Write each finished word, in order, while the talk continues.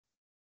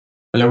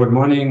Hello, good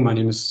morning. My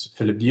name is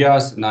Philippe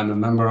Diaz, and I'm a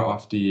member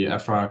of the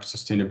EFRAG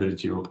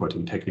Sustainability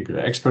Reporting Technical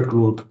Expert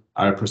Group.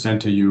 I'll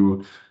present to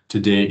you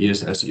today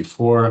ESRS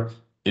E4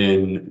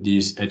 in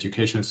these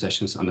educational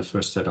sessions on the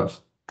first set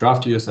of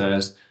draft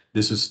ESRS.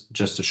 This is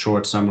just a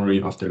short summary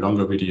of the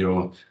longer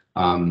video.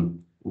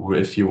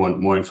 If you want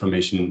more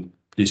information,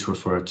 please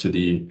refer to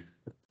the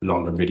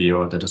longer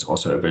video that is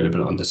also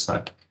available on this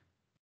site.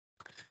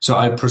 So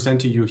I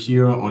present to you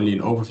here only an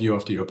overview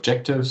of the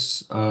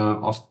objectives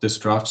of this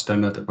draft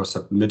standard that was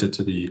submitted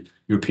to the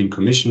European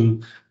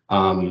Commission,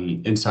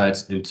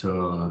 insights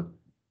into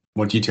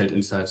more detailed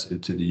insights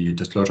into the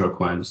disclosure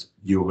requirements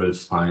you will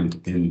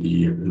find in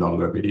the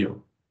longer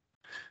video.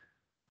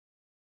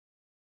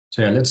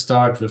 So yeah, let's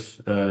start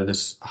with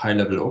this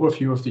high-level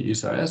overview of the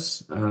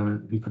ESRS,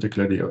 in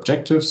particular the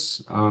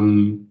objectives.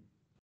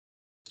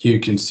 Here you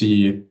can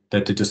see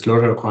that the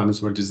disclosure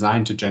requirements were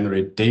designed to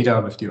generate data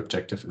with the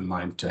objective in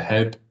mind to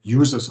help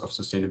users of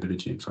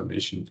sustainability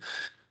information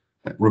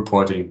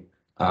reporting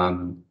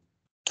to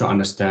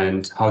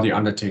understand how the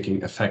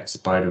undertaking affects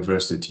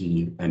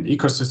biodiversity and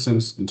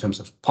ecosystems in terms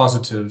of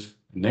positive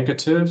and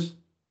negative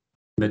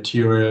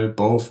material,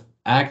 both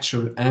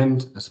actual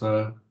and as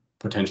well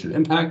potential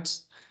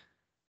impacts,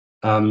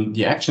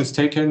 the actions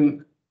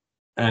taken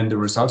and the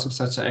results of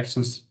such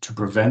actions to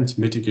prevent,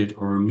 mitigate,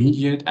 or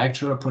remediate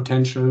actual or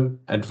potential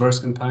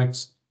adverse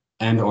impacts,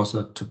 and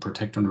also to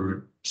protect and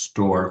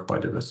restore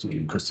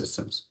biodiversity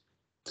ecosystems.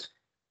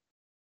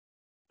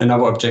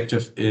 Another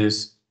objective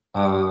is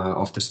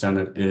of the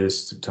standard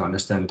is to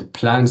understand the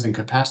plans and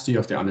capacity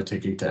of the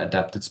undertaking to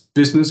adapt its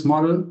business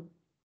model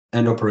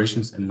and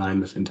operations in line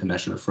with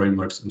international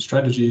frameworks and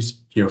strategies.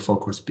 Here,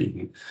 focus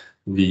being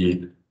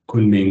the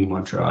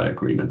Kunming-Montreal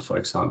Agreement, for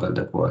example,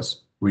 that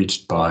was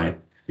reached by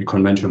the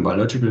Convention on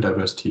Biological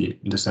Diversity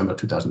in December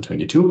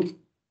 2022,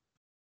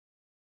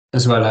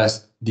 as well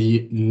as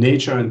the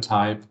nature and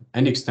type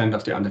and extent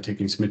of the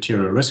undertaking's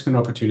material risk and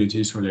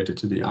opportunities related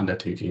to the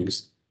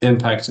undertaking's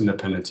impacts and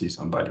dependencies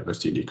on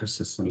biodiversity and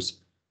ecosystems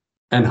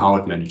and how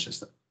it manages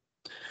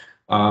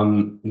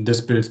them. This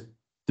builds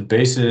the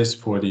basis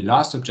for the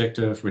last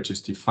objective, which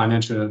is to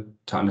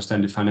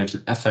understand the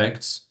financial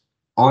effects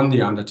on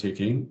the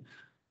undertaking,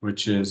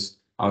 which is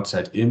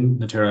outside-in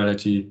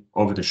materiality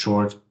over the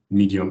short,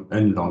 medium,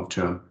 and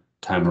long-term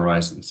time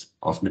horizons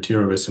of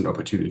material risks and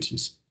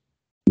opportunities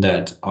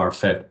that are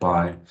fed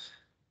by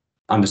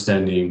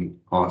understanding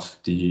of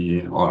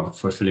or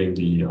fulfilling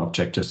the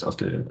objectives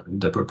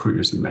that were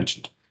previously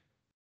mentioned.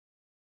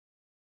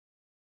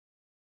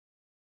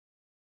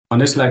 On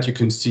this slide, you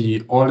can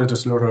see all the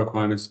disclosure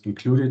requirements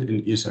included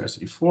in ESRS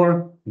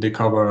E4. They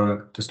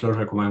cover disclosure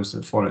requirements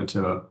that fall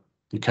into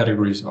the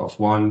categories of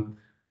 1,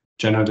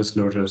 general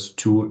disclosures,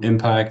 2,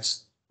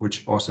 impacts,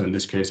 which also in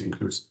this case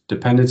includes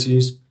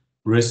dependencies,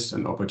 risks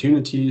and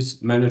opportunities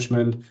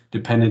management.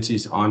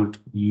 Dependencies aren't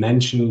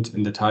mentioned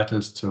in the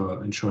titles to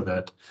ensure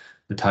that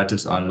the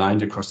titles are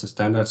aligned across the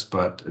standards,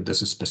 but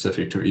this is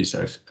specific to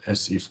ESRS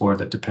E4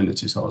 that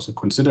dependencies are also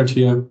considered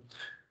here.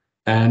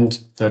 And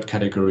third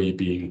category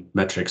being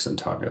metrics and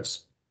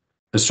targets.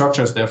 The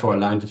structure is therefore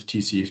aligned with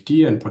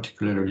TCFD and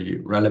particularly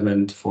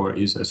relevant for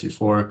ESRS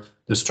E4.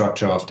 The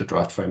structure of the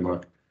draft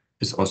framework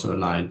is also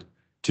aligned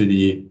to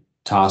the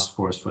Task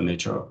Force for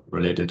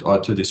Nature-related, or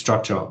to the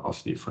structure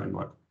of the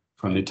framework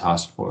from the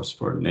Task Force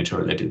for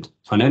Nature-related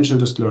Financial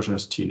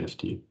Disclosures,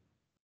 TNFD.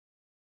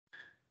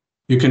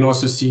 You can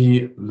also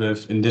see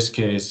with, in this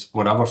case,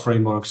 what other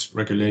frameworks,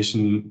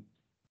 regulation,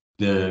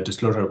 the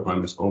disclosure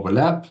requirements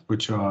overlap,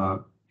 which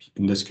are,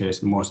 in this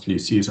case, mostly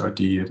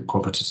CSRD, the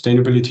Corporate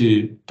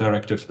Sustainability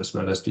Directive, as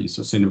well as the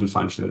Sustainable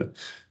Financial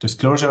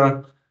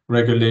Disclosure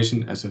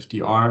Regulation,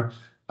 SFDR.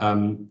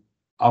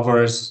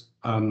 Others,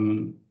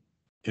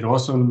 it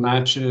also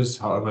matches,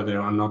 however, they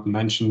are not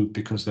mentioned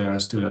because they are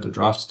still at the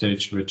draft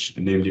stage, which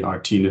namely are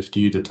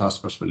TNFD, the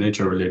Task Force for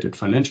Nature-related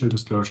Financial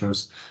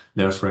Disclosures,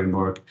 their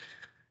framework,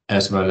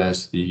 as well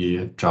as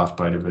the draft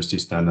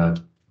biodiversity standard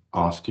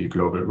of the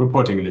Global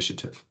Reporting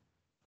Initiative.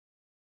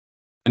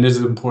 And it is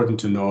important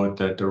to note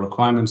that the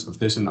requirements of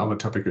this and other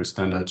topical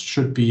standards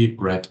should be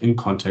read in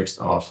context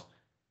of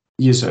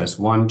ESRS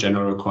 1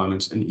 general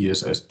requirements and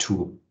ESRS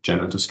 2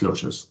 general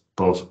disclosures,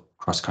 both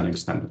cross-cutting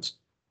standards.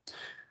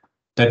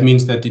 That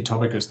means that the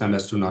topical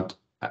standards do not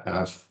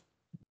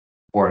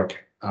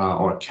work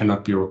or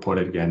cannot be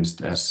reported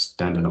against as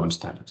standalone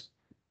standards.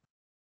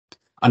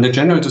 Under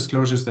general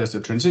disclosures, there's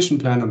a transition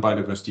plan on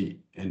biodiversity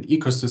and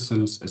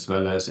ecosystems, as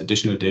well as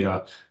additional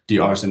data,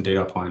 DRs and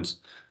data points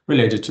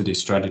related to the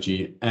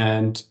strategy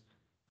and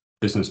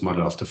business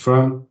model of the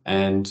firm,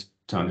 and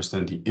to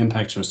understand the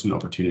impacts, risks, and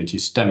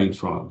opportunities stemming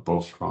from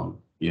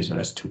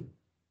ESRS 2.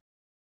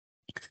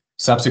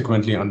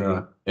 Subsequently,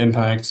 under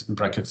impacts, in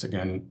brackets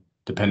again,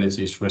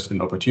 dependencies, risk, and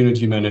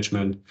opportunity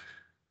management,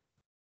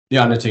 the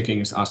undertaking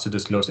is asked to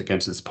disclose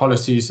against its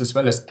policies, as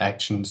well as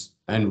actions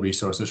and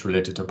resources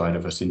related to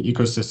biodiversity and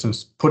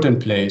ecosystems put in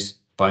place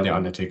by the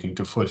undertaking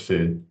to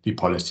fulfill the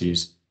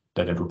policies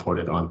that it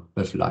reported on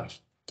with LIFE.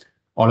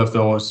 All of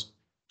those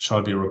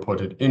shall be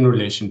reported in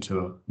relation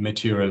to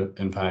material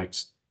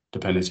impacts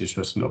dependencies,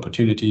 risks, and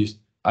opportunities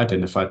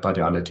identified by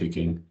the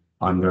undertaking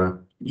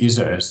under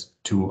ESRS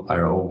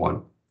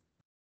 2.IRO1.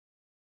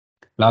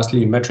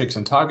 Lastly, metrics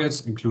and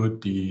targets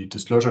include the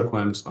disclosure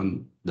requirements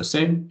on the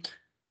same,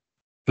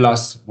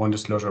 plus one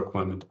disclosure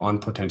requirement on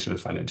potential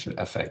financial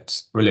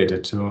effects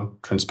related to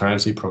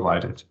transparency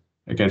provided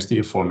against the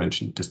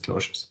aforementioned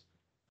disclosures.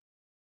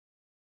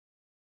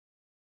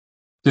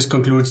 This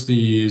concludes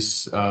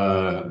this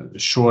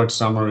short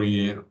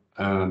summary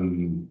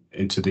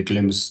into the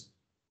glimpse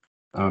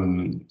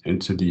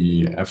into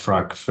the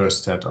EFRAG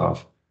first set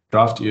of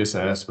draft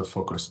ESRS. We're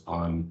focused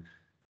on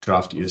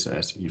draft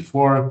ESRS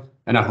E4,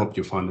 and I hope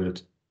you found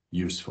it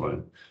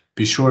useful.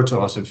 Be sure to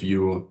also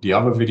view the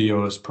other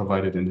videos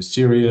provided in the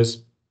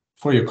series.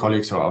 For your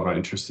colleagues or other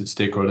interested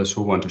stakeholders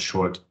who want a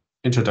short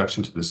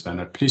introduction to the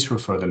standard, please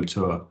refer them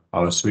to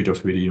our suite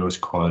of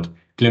videos called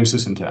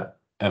Glimpses into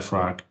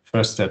EFRAG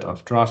first set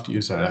of draft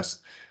ESRS,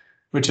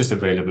 which is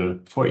available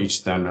for each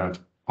standard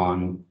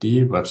on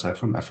the website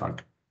from EFRAG.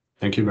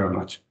 Thank you very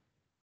much.